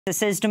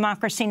This is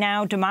Democracy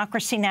Now!,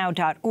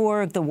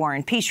 democracynow.org, The War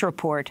and Peace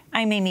Report.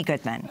 I'm Amy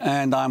Goodman.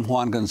 And I'm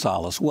Juan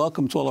Gonzalez.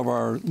 Welcome to all of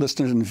our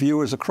listeners and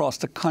viewers across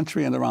the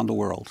country and around the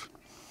world.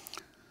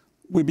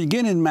 We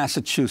begin in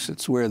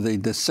Massachusetts, where the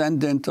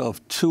descendant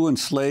of two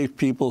enslaved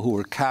people who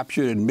were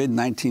captured in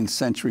mid-19th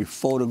century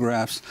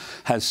photographs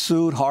has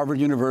sued Harvard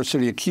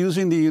University,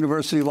 accusing the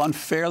university of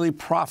unfairly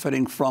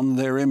profiting from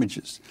their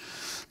images.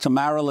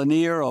 Tamara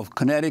Lanier of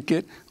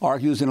Connecticut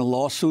argues in a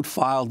lawsuit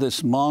filed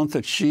this month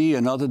that she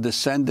and other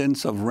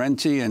descendants of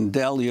Renty and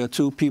Delia,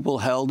 two people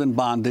held in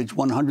bondage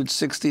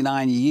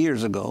 169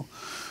 years ago,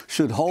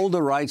 should hold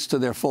the rights to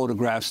their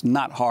photographs,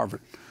 not Harvard.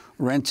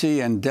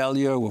 Renty and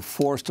Delia were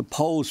forced to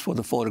pose for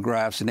the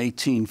photographs in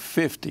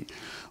 1850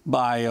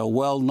 by a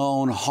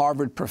well-known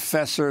Harvard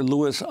professor,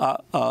 Louis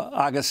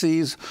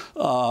Agassiz,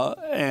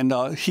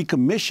 and he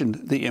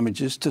commissioned the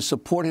images to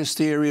support his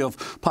theory of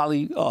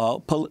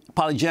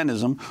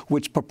polygenism,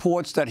 which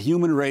purports that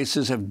human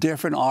races have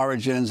different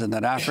origins and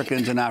that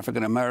Africans and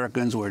African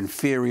Americans were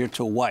inferior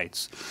to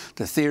whites.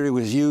 The theory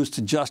was used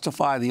to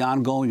justify the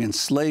ongoing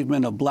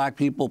enslavement of black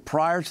people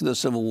prior to the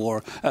Civil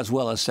War, as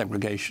well as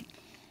segregation.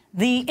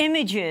 The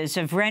images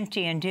of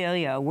Renty and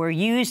Delia were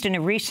used in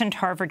a recent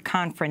Harvard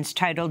conference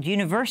titled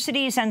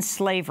Universities and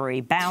Slavery,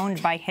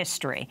 Bound by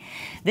History.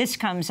 This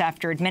comes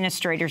after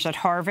administrators at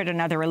Harvard and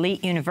other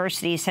elite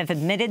universities have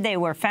admitted they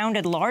were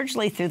founded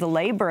largely through the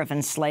labor of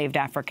enslaved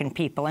African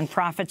people and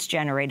profits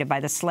generated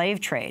by the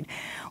slave trade.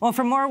 Well,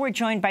 for more, we're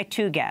joined by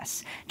two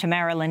guests.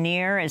 Tamara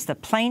Lanier is the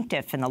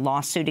plaintiff in the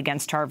lawsuit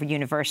against Harvard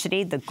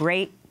University, the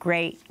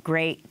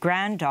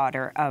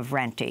great-great-great-granddaughter of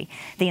Renty,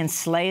 the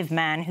enslaved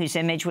man whose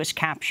image was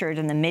captured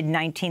in the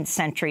mid-19th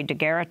century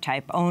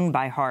daguerreotype owned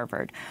by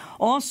Harvard.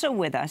 Also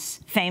with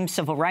us, famed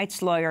civil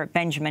rights lawyer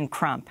Benjamin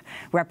Crump,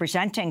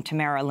 representing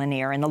Tamara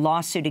Lanier in the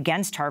lawsuit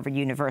against Harvard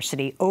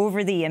University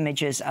over the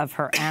images of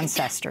her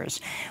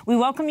ancestors. We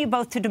welcome you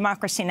both to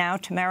Democracy Now!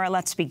 Tamara,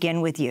 let's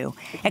begin with you.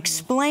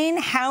 Explain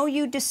how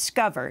you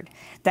discovered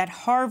that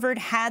Harvard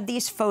had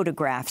these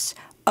photographs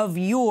of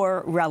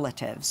your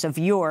relatives, of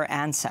your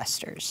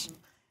ancestors.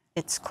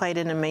 It's quite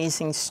an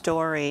amazing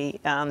story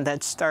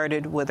that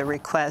started with a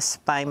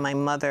request by my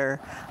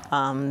mother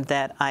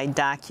that I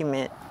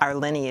document our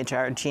lineage,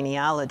 our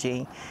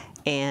genealogy.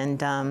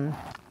 And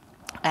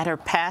at her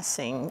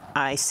passing,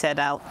 I set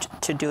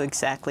out to do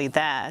exactly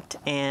that.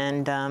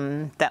 And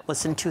that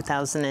was in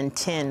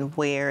 2010,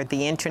 where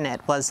the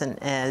internet wasn't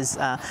as,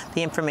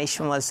 the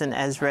information wasn't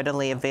as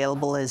readily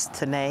available as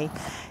today.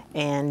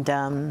 And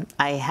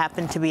I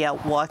happened to be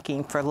out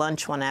walking for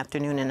lunch one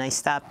afternoon, and I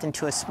stopped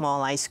into a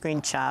small ice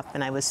cream shop,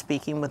 and I was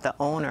speaking with the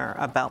owner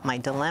about my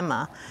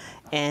dilemma,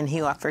 and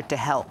he offered to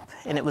help.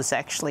 And it was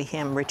actually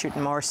him, Richard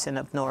Morrison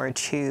of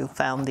Norwich, who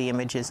found the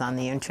images on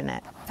the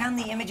internet. Found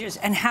the images.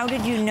 And how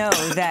did you know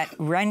that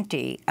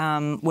Renty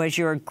was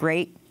your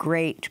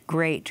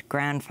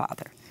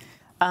great-great-great-grandfather?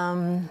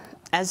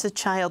 As a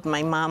child,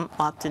 my mom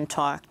often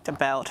talked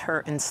about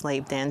her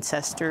enslaved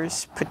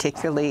ancestors,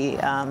 particularly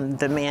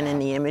the man in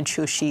the image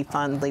who she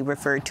fondly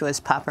referred to as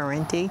Papa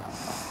Renty.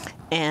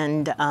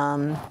 And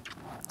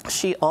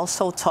she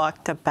also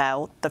talked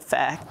about the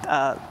fact,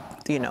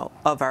 you know,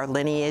 of our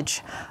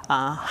lineage,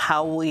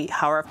 how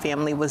our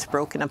family was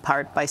broken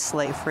apart by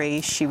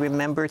slavery. She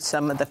remembered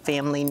some of the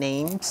family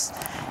names.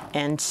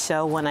 And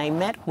so when I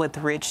met with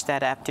Rich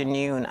that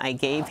afternoon, I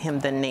gave him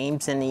the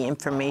names and the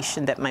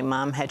information that my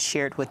mom had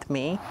shared with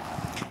me.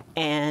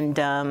 And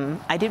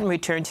I didn't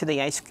return to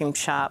the ice cream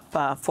shop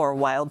for a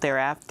while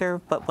thereafter,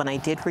 but when I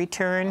did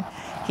return,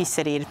 he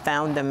said he had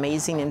found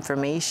amazing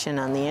information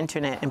on the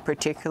internet, and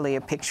particularly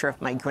a picture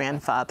of my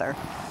grandfather.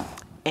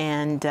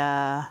 And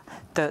the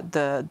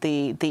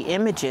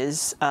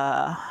images,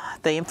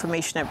 the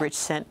information that Rich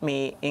sent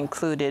me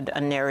included a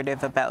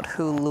narrative about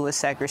who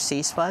Louis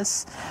Agassiz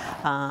was,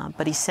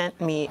 but he sent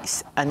me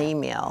an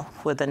email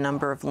with a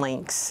number of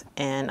links,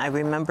 and I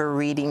remember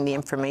reading the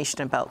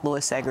information about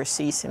Louis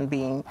Agassiz and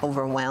being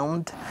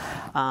overwhelmed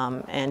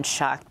and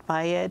shocked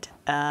by it.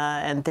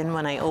 And then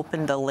when I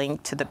opened the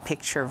link to the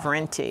picture of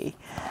Renty,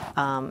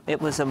 it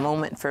was a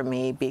moment for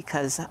me,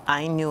 because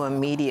I knew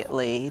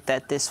immediately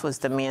that this was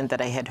the man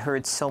that I had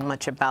heard so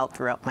much about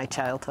throughout my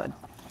childhood.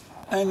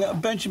 And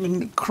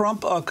Benjamin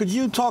Crump, could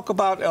you talk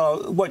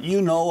about what you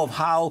know of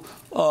how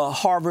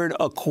Harvard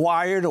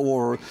acquired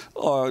or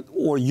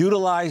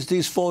utilized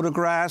these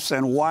photographs,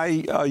 and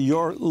why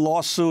your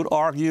lawsuit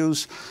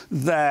argues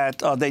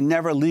that they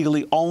never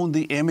legally owned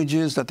the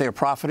images that they're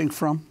profiting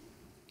from?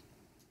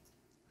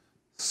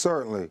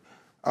 Certainly.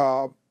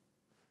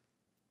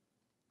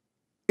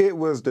 It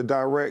was the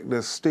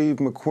director, Steve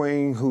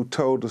McQueen, who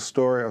told the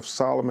story of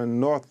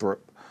Solomon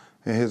Northrop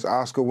in his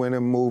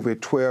Oscar-winning movie,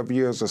 12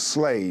 Years a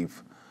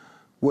Slave.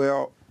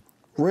 Well,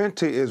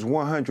 Renty is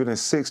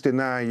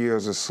 169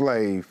 years a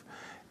slave,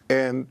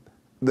 and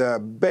the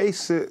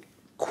basic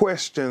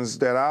questions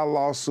that our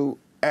lawsuit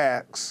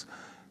asks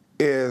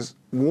is,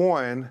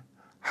 one,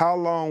 how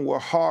long will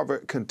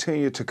Harvard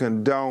continue to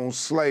condone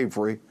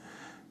slavery?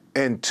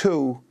 And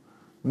two,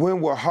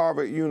 when will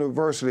Harvard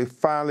University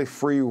finally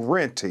free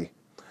Renty?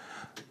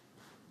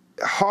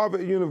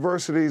 Harvard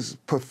University's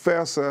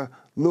professor,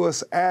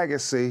 Louis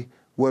Agassiz,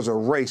 was a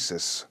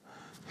racist.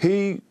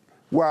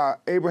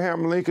 While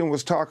Abraham Lincoln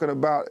was talking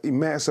about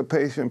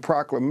Emancipation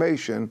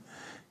Proclamation,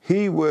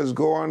 he was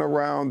going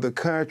around the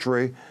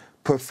country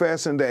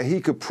professing that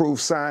he could prove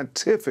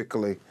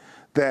scientifically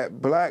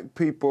that black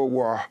people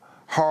were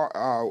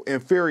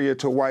inferior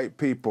to white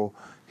people.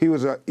 He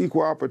was an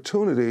equal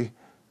opportunity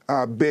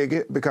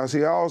bigot because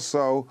he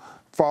also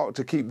fought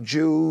to keep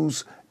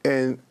Jews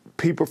and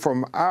people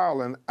from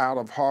Ireland out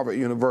of Harvard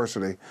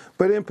University.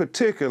 But in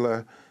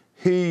particular,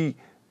 he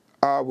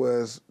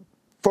was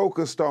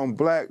focused on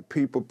black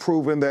people,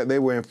 proving that they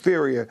were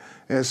inferior.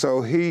 And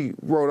so he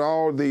wrote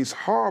all these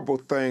horrible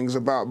things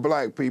about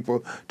black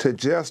people to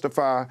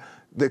justify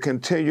the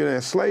continued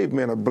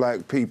enslavement of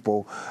black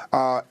people.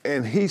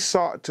 And he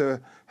sought to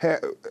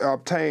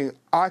obtain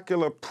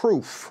ocular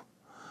proof.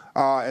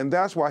 And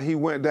that's why he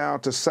went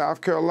down to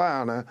South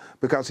Carolina,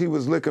 because he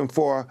was looking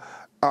for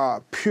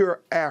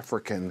pure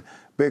African,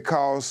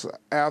 because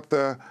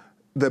after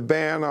the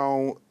ban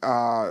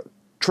on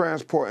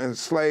transporting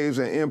slaves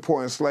and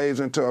importing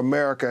slaves into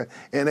America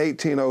in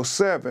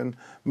 1807,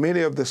 many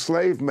of the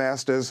slave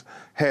masters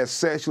had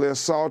sexually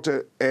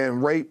assaulted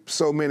and raped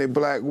so many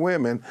black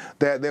women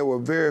that there were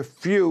very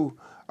few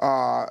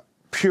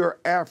pure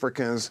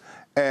Africans,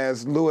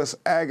 as Louis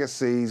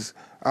Agassiz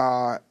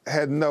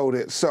had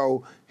noted.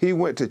 So he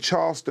went to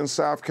Charleston,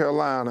 South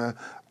Carolina,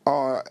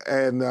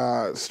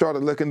 and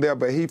started looking there,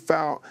 but he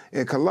found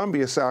in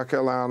Columbia, South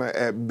Carolina,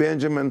 at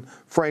Benjamin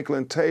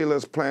Franklin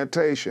Taylor's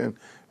plantation,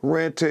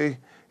 Renty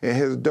and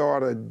his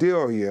daughter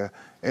Delia,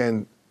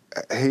 and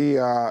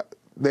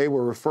they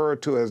were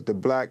referred to as the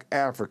Black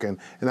African.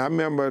 And I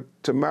remember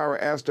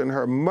Tamara asking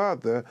her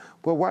mother,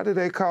 well, why do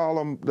they call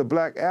them the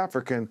Black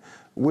African?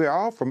 We're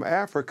all from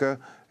Africa.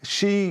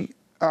 She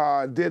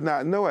did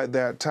not know at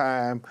that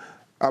time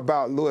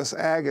about Louis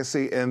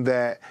Agassiz, and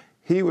that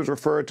he was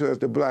referred to as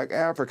the Black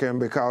African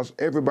because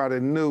everybody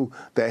knew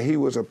that he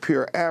was a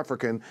pure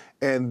African,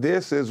 and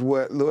this is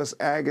what Louis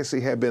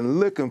Agassiz had been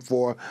looking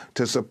for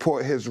to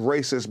support his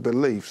racist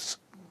beliefs.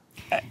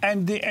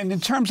 And in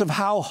terms of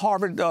how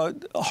Harvard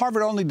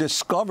only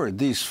discovered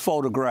these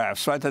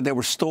photographs, right? That they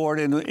were stored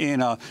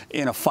in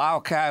a file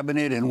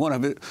cabinet in one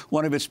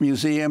of its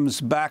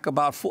museums back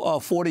about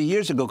 40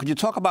 years ago. Could you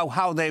talk about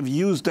how they've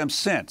used them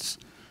since?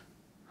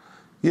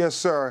 Yes,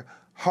 sir.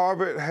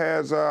 Harvard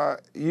has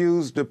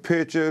used the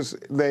pictures.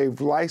 They've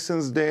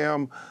licensed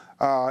them.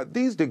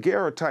 These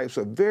daguerreotypes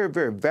are very,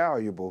 very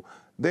valuable.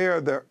 They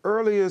are the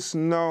earliest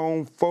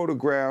known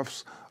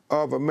photographs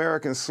of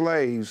American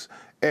slaves,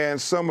 and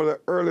some of the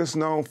earliest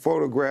known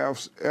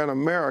photographs in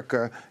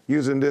America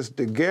using this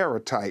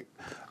daguerreotype.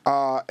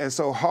 And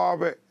so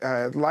Harvard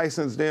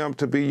licensed them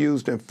to be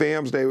used in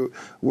films. They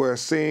were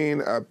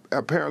seen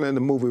apparently in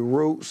the movie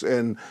Roots,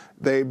 and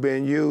they've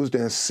been used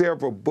in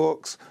several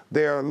books.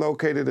 They are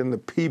located in the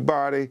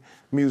Peabody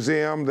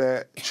Museum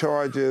that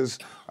charges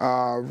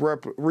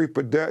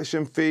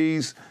reproduction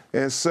fees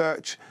and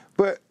such.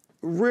 But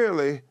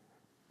really,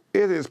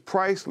 it is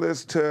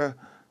priceless to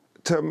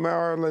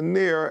Tamara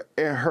Lanier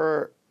and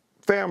her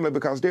family,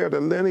 because they're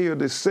the lineal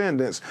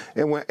descendants.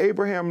 And when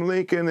Abraham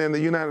Lincoln and the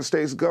United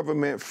States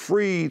government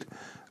freed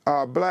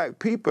black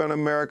people in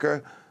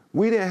America,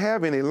 we didn't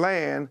have any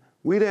land.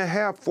 We didn't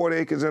have 40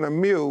 acres and a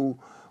mule.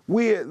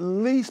 We at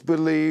least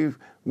believed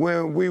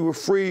when we were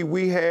free,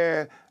 we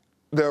had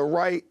the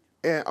right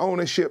and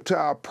ownership to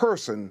our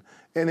person.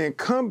 And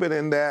incumbent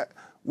in that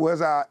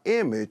was our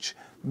image.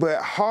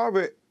 But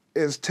Harvard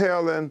is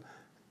telling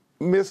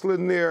Miss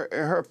Lanier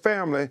and her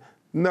family,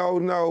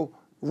 no,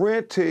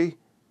 Renty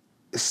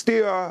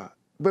still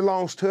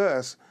belongs to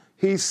us.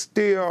 He's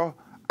still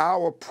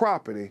our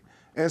property.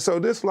 And so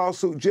this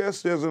lawsuit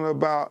just isn't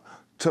about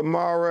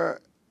Tamara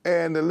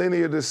and the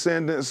lineal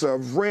descendants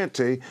of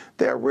Renty.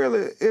 It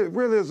really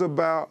is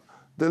about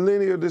the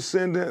lineal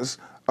descendants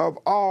of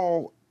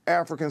all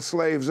African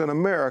slaves in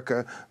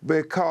America,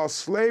 because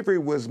slavery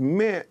was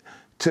meant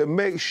to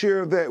make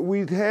sure that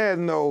we had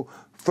no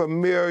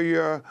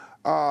familiar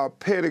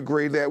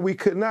pedigree, that we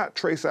could not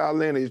trace our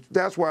lineage.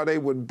 That's why they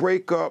would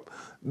break up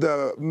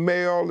the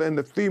male and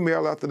the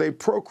female after they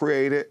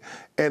procreated,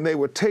 and they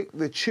would take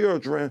the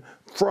children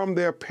from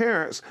their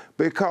parents,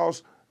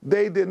 because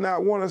they did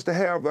not want us to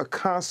have a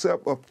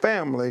concept of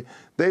family.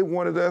 They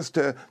wanted us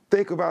to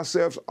think of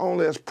ourselves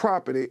only as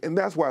property. And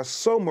that's why it's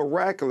so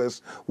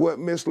miraculous what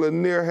Miss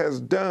Lanier has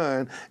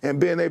done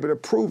and being able to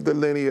prove the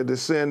lineal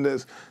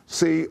descendants,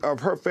 of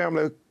her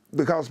family,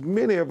 because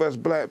many of us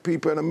black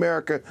people in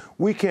America,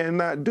 we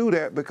cannot do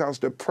that, because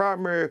the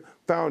primary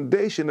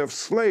foundation of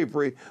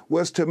slavery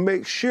was to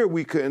make sure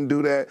we couldn't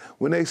do that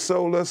when they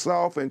sold us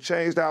off and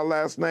changed our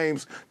last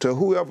names to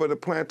whoever the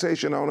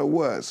plantation owner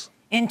was.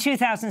 In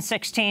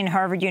 2016,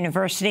 Harvard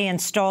University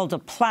installed a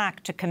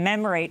plaque to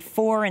commemorate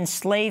 4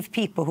 enslaved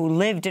people who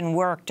lived and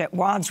worked at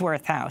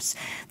Wadsworth House,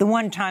 the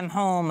one-time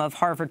home of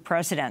Harvard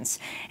presidents.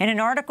 In an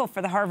article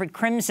for the Harvard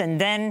Crimson,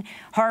 then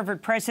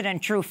Harvard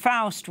President Drew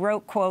Faust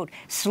wrote, quote,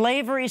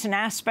 "Slavery is an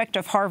aspect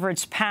of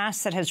Harvard's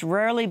past that has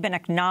rarely been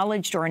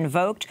acknowledged or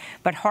invoked,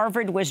 but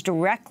Harvard was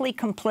directly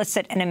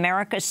complicit in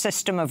America's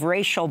system of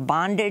racial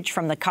bondage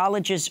from the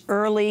college's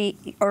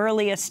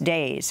earliest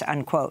days,"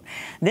 unquote.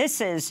 This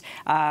is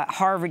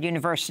Harvard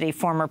University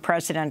former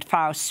President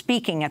Faust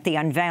speaking at the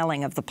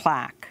unveiling of the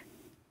plaque.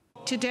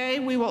 Today,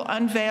 we will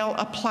unveil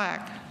a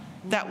plaque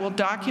that will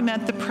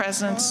document the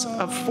presence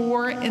of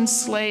 4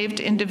 enslaved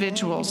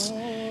individuals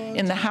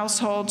in the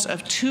households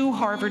of 2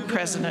 Harvard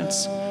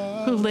presidents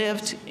who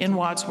lived in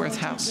Wadsworth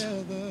House.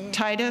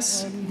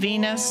 Titus,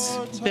 Venus,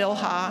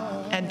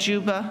 Bilhah, and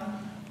Juba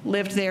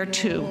lived there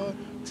too.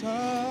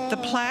 The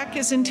plaque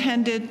is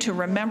intended to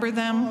remember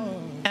them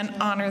and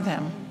honor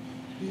them,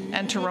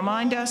 and to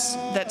remind us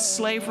that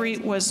slavery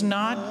was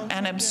not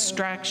an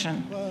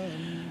abstraction,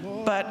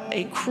 but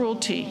a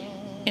cruelty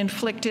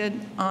inflicted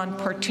on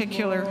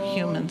particular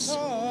humans.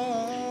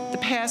 The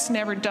past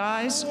never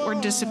dies or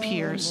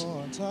disappears.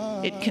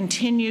 It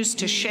continues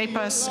to shape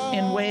us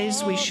in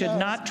ways we should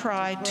not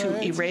try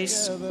to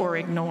erase or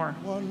ignore.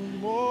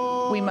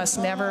 We must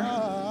never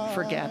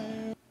forget.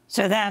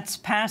 So that's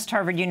past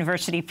Harvard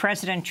University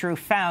President Drew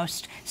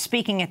Faust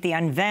speaking at the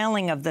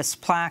unveiling of this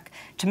plaque.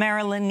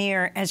 Tamara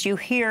Lanier, as you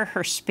hear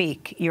her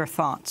speak, your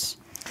thoughts?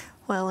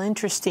 Well,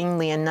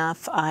 interestingly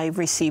enough, I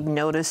received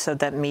notice of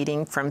that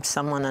meeting from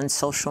someone on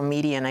social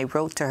media, and I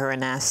wrote to her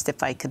and asked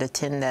if I could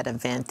attend that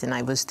event, and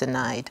I was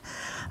denied,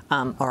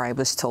 or I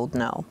was told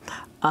no.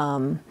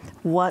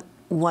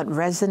 What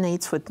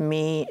resonates with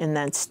me in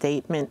that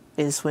statement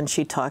is when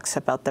she talks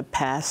about the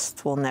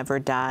past will never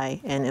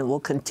die and it will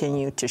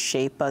continue to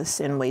shape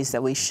us in ways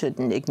that we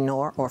shouldn't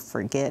ignore or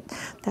forget.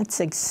 That's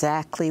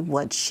exactly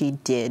what she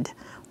did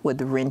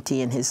with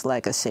Renty and his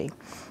legacy.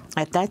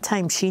 At that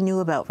time, she knew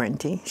about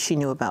Renty, she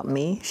knew about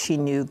me, she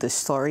knew the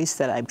stories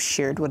that I've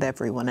shared with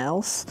everyone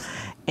else,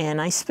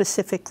 and I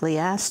specifically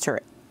asked her,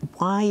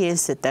 why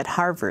is it that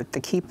Harvard, the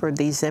keeper of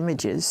these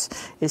images,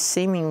 is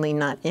seemingly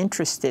not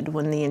interested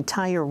when the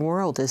entire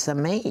world is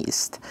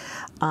amazed?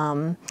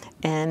 And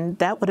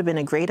that would have been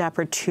a great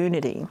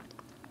opportunity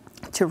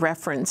to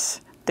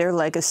reference their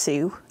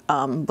legacy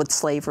with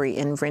slavery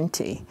in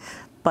Renty.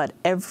 But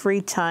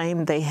every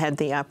time they had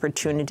the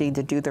opportunity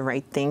to do the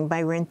right thing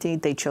by Renty,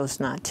 they chose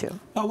not to.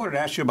 I wanted to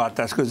ask you about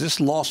that because this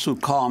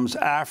lawsuit comes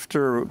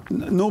after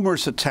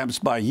numerous attempts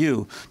by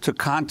you to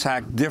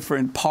contact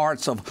different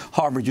parts of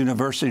Harvard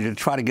University to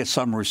try to get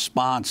some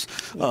response.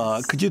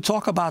 Yes. Could you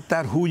talk about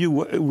that, who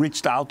you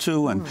reached out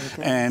to,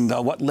 and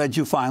what led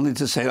you finally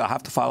to say, I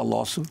have to file a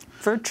lawsuit?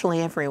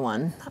 Virtually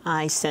everyone.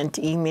 I sent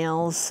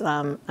emails.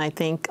 I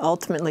think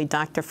ultimately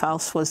Dr.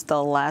 Faust was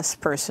the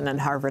last person at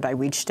Harvard I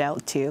reached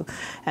out to.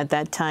 At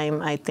that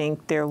time, I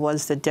think there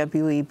was the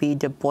W.E.B.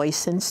 Du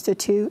Bois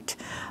Institute.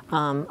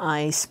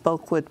 I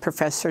spoke with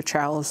Professor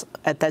Charles.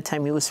 At that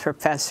time, he was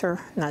professor,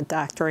 not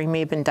doctor. He may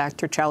have been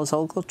Dr. Charles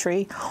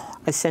Ogletree.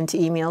 I sent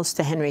emails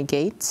to Henry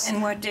Gates.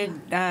 And what did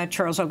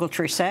Charles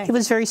Ogletree say? He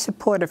was very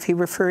supportive. He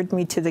referred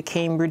me to the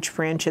Cambridge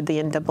branch of the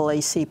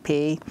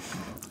NAACP.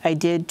 I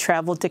did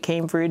travel to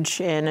Cambridge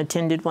and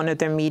attended one of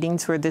their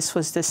meetings where this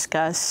was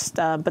discussed,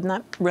 but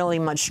not really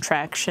much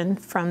traction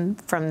from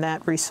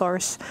that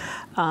resource.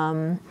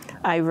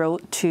 I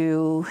wrote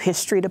to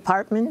history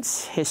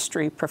departments,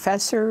 history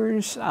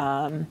professors.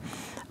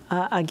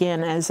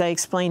 Again, as I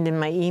explained in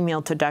my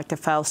email to Dr.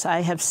 Faust,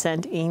 I have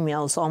sent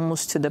emails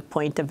almost to the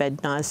point of ad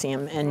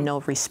nauseum and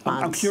no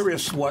response. I'm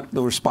curious what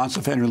the response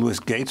of Henry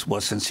Louis Gates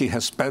was, since he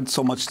has spent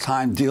so much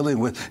time dealing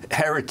with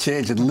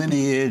heritage and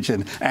lineage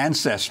and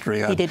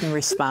ancestry. He didn't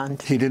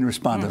respond. He didn't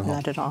respond at all?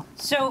 Not at all.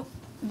 So,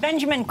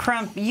 Benjamin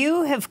Crump,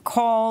 you have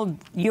called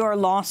your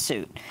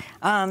lawsuit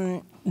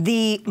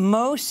the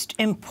most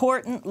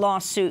important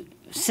lawsuit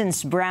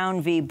since Brown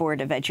v. Board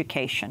of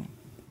Education.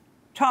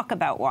 Talk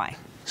about why.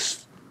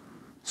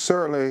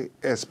 Certainly,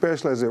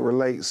 especially as it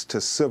relates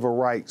to civil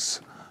rights.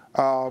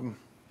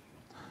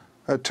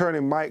 Attorney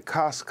Mike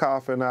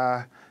Koskoff and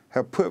I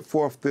have put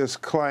forth this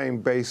claim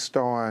based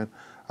on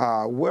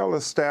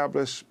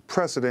well-established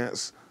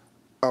precedents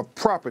of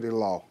property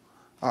law.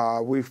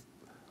 We've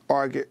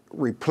argued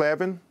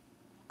replevin,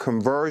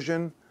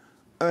 conversion,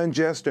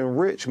 unjust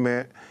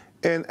enrichment,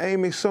 and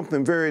aiming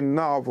something very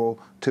novel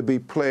to be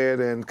pled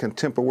in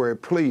contemporary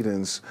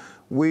pleadings.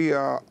 We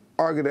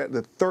argued that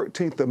the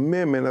 13th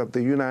Amendment of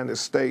the United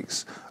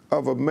States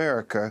of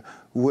America,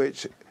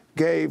 which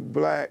gave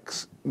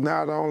blacks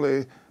not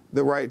only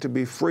the right to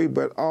be free,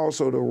 but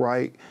also the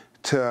right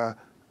to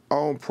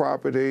own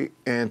property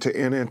and to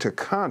enter into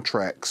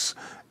contracts.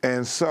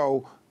 And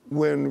so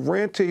when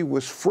Renty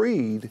was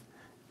freed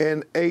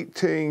in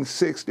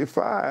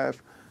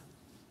 1865,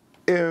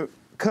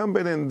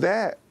 incumbent in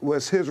that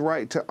was his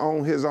right to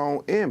own his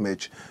own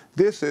image.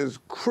 This is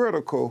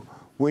critical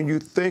when you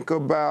think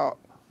about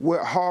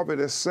what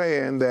Harvard is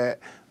saying, that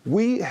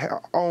We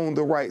own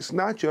the rights,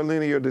 not your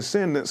linear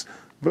descendants.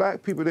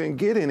 Black people didn't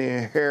get any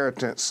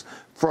inheritance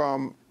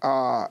from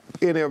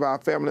any of our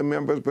family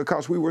members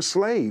because we were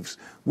slaves.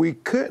 We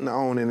couldn't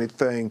own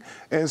anything.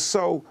 And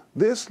so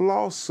this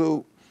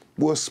lawsuit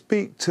will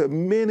speak to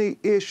many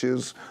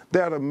issues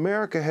that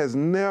America has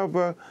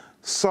never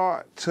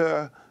sought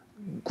to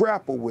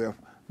grapple with.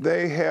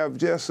 They have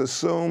just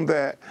assumed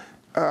that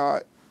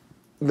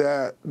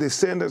the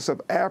descendants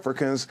of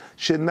Africans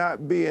should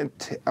not be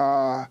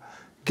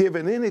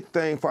given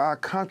anything for our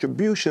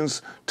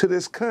contributions to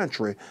this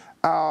country.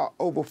 Our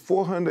over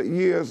 400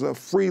 years of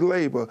free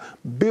labor,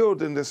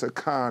 building this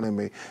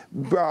economy,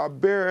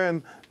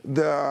 bearing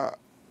the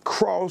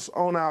cross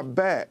on our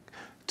back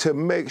to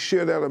make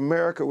sure that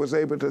America was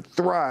able to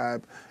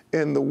thrive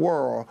in the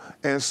world.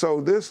 And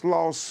so this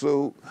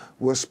lawsuit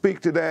will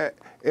speak to that.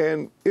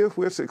 And if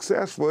we're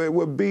successful, it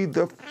will be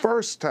the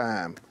first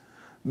time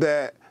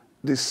that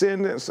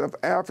descendants of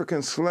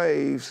African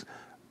slaves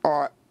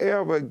are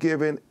ever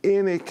given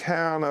any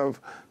kind of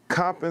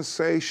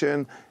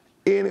compensation,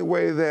 any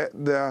way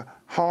that the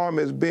harm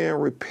is being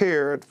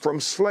repaired from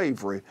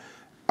slavery.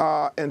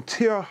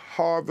 Until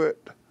Harvard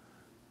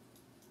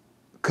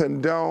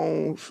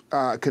condemns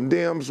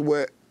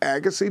what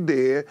Agassi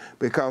did,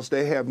 because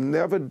they have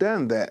never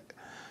done that,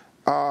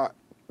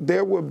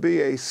 there will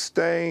be a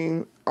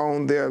stain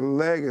on their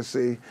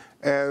legacy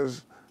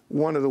as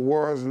one of the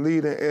world's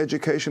leading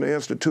educational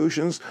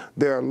institutions.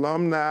 Their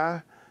alumni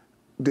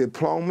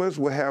diplomas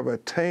will have a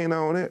taint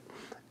on it,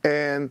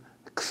 and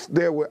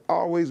there will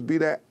always be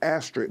that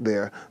asterisk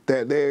there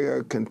that they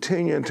are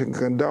continuing to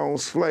condone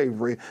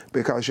slavery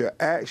because your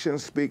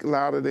actions speak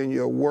louder than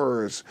your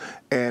words.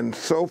 And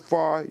so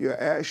far,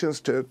 your actions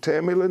to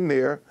Tamara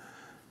Lanier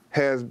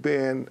has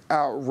been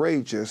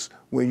outrageous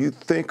when you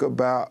think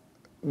about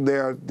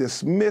their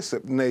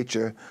dismissive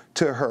nature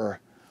to her.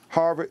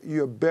 Harvard,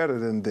 you're better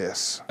than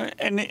this.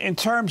 And in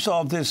terms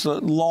of this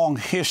long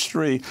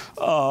history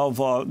of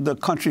the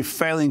country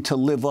failing to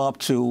live up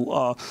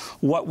to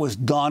what was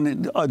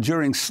done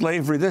during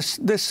slavery,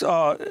 this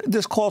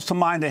calls to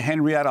mind the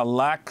Henrietta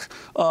Lack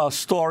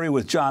story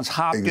with Johns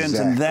Hopkins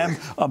and them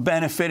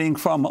benefiting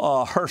from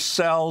her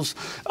cells.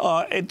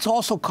 It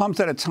also comes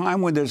at a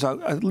time when there's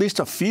at least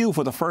a few,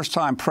 for the first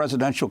time,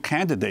 presidential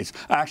candidates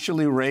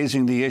actually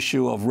raising the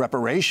issue of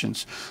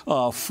reparations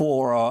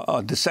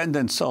for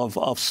descendants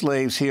of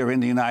slaves here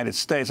in the United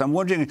States. I'm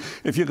wondering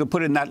if you could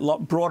put in that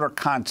broader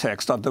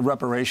context of the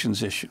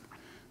reparations issue.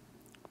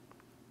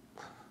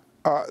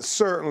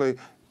 Certainly,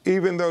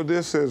 even though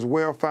this is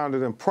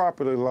well-founded in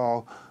property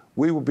law,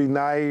 we would be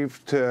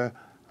naive to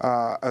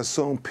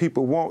assume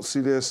people won't see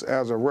this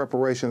as a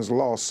reparations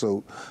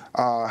lawsuit.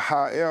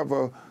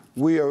 However,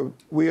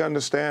 we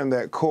understand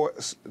that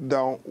courts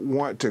don't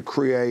want to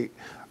create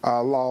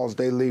laws.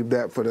 They leave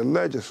that for the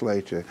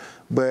legislature.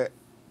 But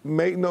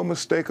make no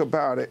mistake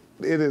about it,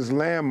 it is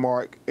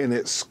landmark in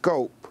its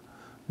scope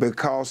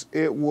because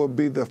it will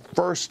be the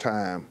first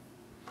time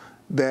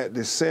that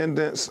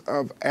descendants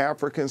of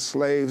African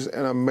slaves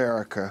in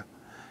America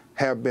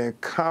have been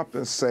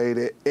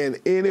compensated in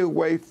any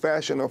way,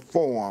 fashion, or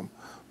form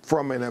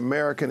from an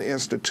American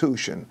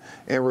institution.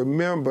 And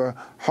remember,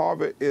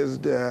 Harvard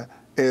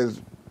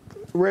is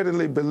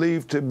readily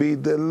believed to be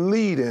the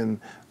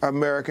leading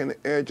American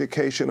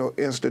educational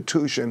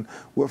institution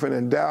with an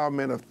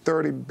endowment of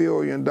 $30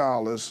 billion.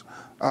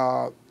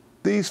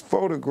 These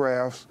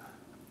photographs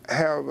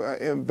have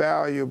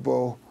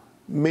invaluable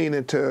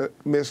meaning to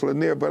Ms.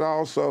 Lanier, but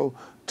also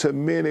to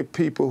many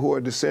people who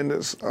are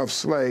descendants of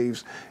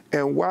slaves.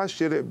 And why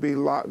should it be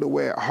locked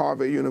away at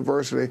Harvard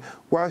University?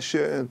 Why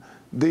shouldn't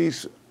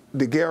these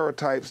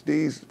daguerreotypes,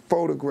 these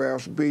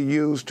photographs, be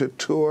used to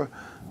tour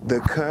the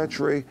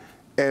country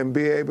and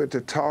be able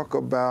to talk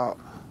about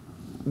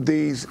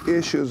these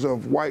issues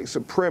of white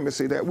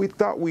supremacy that we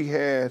thought we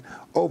had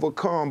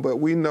overcome, but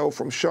we know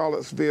from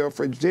Charlottesville,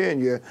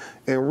 Virginia,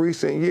 in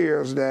recent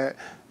years that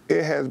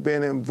it has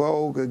been in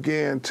vogue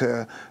again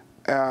to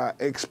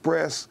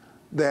express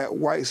that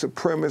white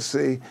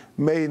supremacy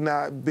may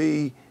not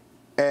be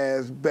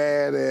as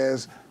bad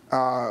as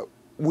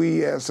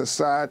we as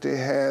society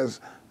has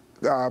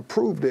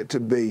proved it to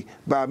be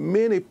by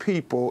many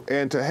people,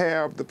 and to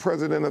have the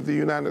President of the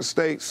United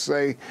States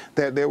say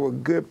that there were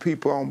good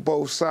people on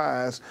both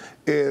sides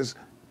is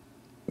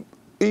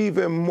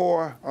even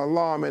more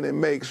alarming. It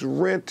makes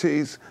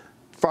Renty's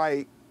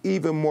fight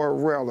even more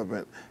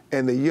relevant.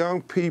 And the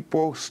young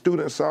people,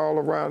 students all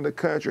around the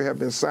country, have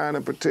been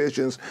signing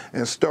petitions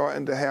and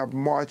starting to have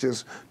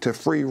marches to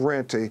free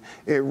Renty.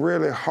 It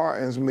really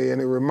heartens me,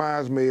 and it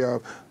reminds me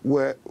of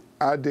what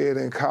I did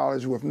in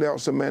college with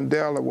Nelson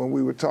Mandela when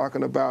we were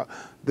talking about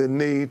the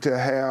need to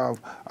have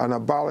an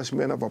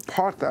abolishment of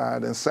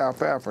apartheid in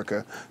South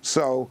Africa.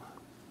 So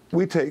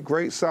we take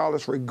great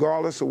solace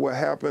regardless of what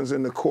happens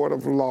in the court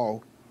of law,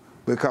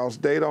 because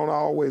they don't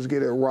always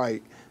get it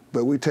right.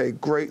 But we take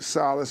great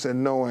solace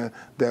in knowing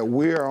that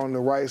we're on the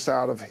right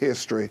side of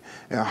history,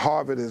 and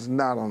Harvard is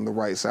not on the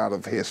right side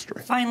of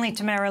history. Finally,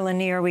 Tamara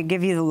Lanier, we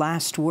give you the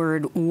last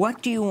word.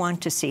 What do you want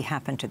to see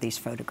happen to these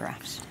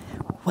photographs?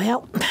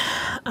 Well,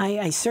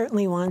 I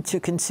certainly want to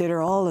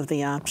consider all of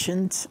the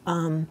options.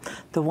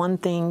 The one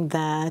thing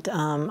that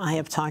I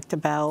have talked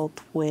about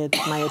with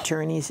my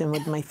attorneys and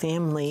with my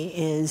family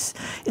is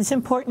it's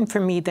important for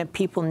me that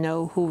people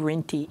know who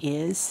Renty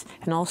is,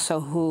 and also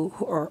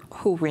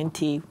who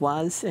Renty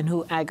was and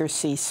who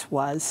Agassiz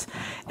was.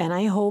 And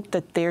I hope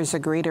that there's a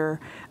greater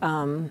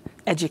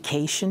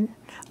education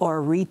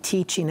or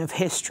reteaching of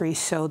history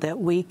so that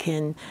we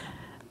can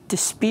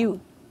dispute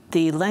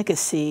the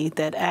legacy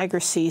that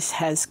Agassiz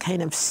has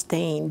kind of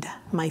stained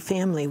my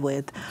family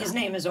with. His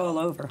name is all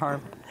over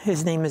Harvard.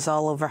 His name is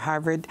all over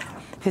Harvard.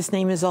 His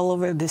name is all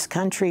over this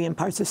country and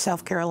parts of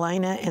South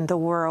Carolina and the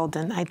world,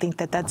 and I think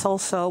that that's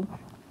also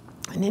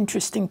an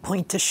interesting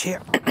point to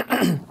share.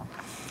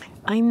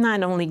 I'm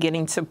not only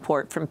getting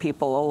support from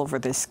people all over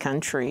this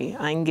country,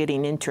 I'm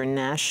getting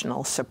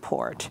international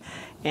support.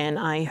 And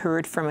I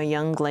heard from a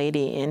young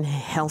lady in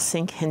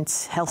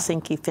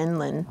Helsinki,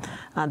 Finland,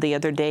 the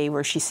other day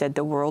where she said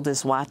the world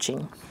is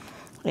watching.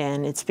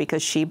 And it's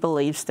because she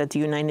believes that the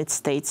United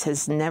States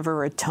has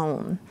never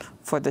atoned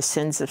for the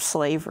sins of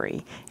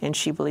slavery. And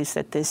she believes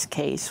that this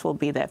case will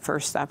be that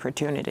first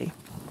opportunity.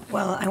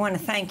 Well, I want to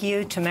thank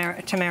you,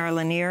 Tamara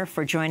Lanier,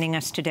 for joining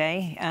us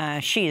today.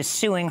 She is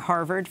suing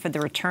Harvard for the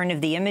return of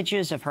the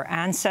images of her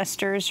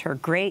ancestors, her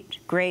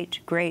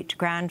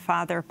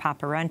great-great-great-grandfather,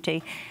 Papa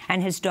Renty,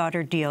 and his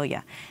daughter,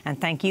 Delia.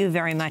 And thank you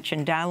very much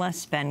in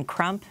Dallas, Ben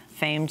Crump,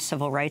 famed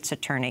civil rights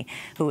attorney,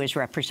 who is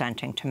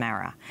representing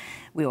Tamara.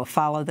 We will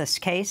follow this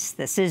case.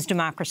 This is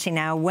Democracy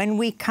Now! When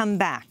we come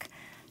back,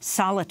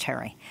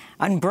 solitary,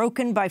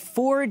 unbroken by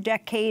 4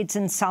 decades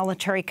in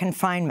solitary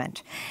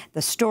confinement.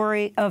 The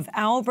story of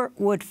Albert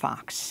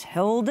Woodfox,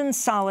 held in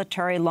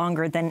solitary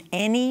longer than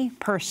any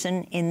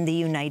person in the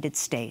United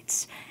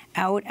States,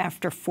 out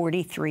after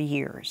 43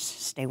 years.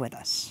 Stay with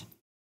us.